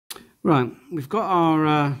Right, we've got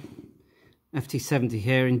our FT70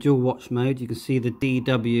 here in dual watch mode. You can see the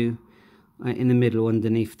DW in the middle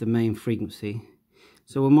underneath the main frequency.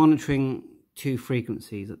 So we're monitoring two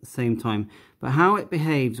frequencies at the same time. But how it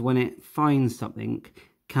behaves when it finds something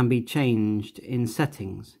can be changed in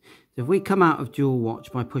settings. So if we come out of dual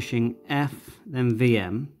watch by pushing F, then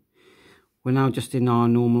VM, we're now just in our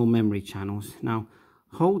normal memory channels. Now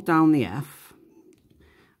hold down the F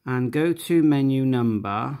and go to menu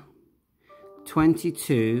number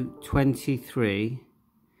 22, 23,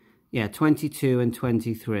 22 and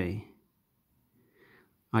 23.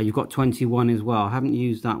 You've got 21 as well. I haven't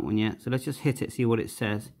used that one yet, so let's just hit it, see what it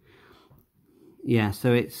says. Yeah,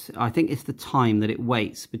 so I think it's the time that it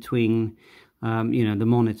waits between the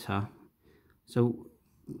monitor. So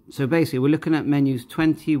basically we're looking at menus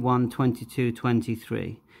 21, 22,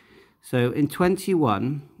 23. So in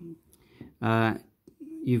 21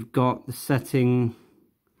 you've got the setting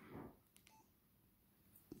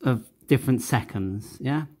of different seconds,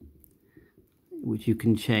 yeah, which you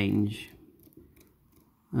can change.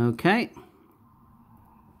 Okay,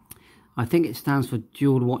 I think it stands for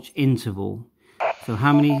dual watch interval. So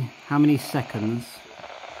how many seconds,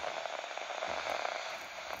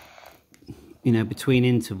 between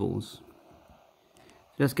intervals.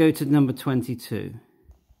 Let's go to number 22.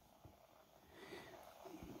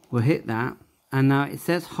 We'll hit that, and now it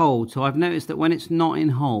says hold. So I've noticed that when it's not in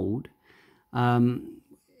hold,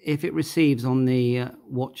 if it receives on the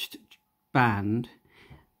watched band,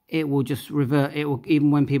 it will just revert. It will, even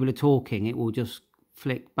when people are talking, it will just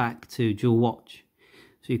flick back to dual watch.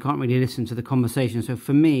 So you can't really listen to the conversation. So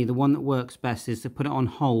for me, the one that works best is to put it on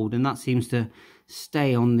hold, and that seems to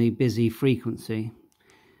stay on the busy frequency.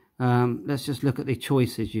 Let's just look at the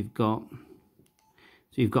choices you've got.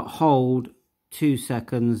 So you've got hold, 2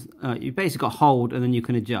 seconds. You've basically got hold, and then you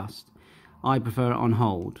can adjust. I prefer it on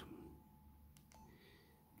hold.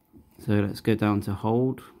 So let's go down to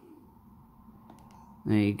hold.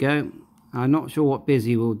 There you go. I'm not sure what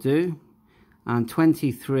busy will do. And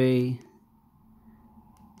 23,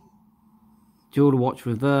 dual watch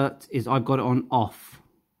revert, I've got it on off.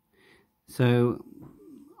 So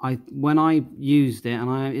when I used it,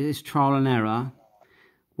 and it's trial and error,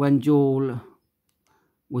 when dual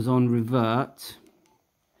was on revert,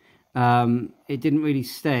 it didn't really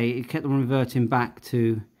stay. It kept on reverting back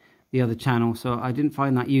to the other channel, so I didn't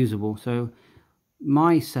find that usable. So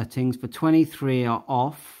my settings for 23 are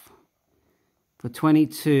off, for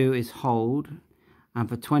 22 is hold, and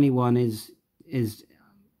for 21 is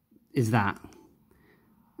that.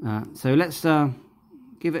 So let's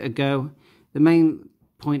give it a go. The main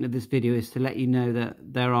point of this video is to let you know that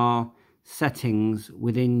there are settings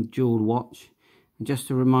within dual watch, and just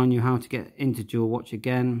to remind you how to get into dual watch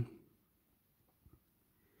again,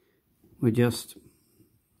 we just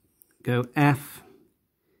go F,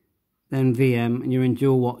 then VM, and you're in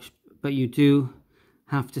dual watch. But you do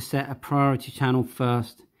have to set a priority channel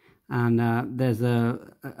first, and there's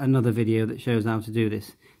another video that shows how to do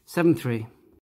this. 7.3.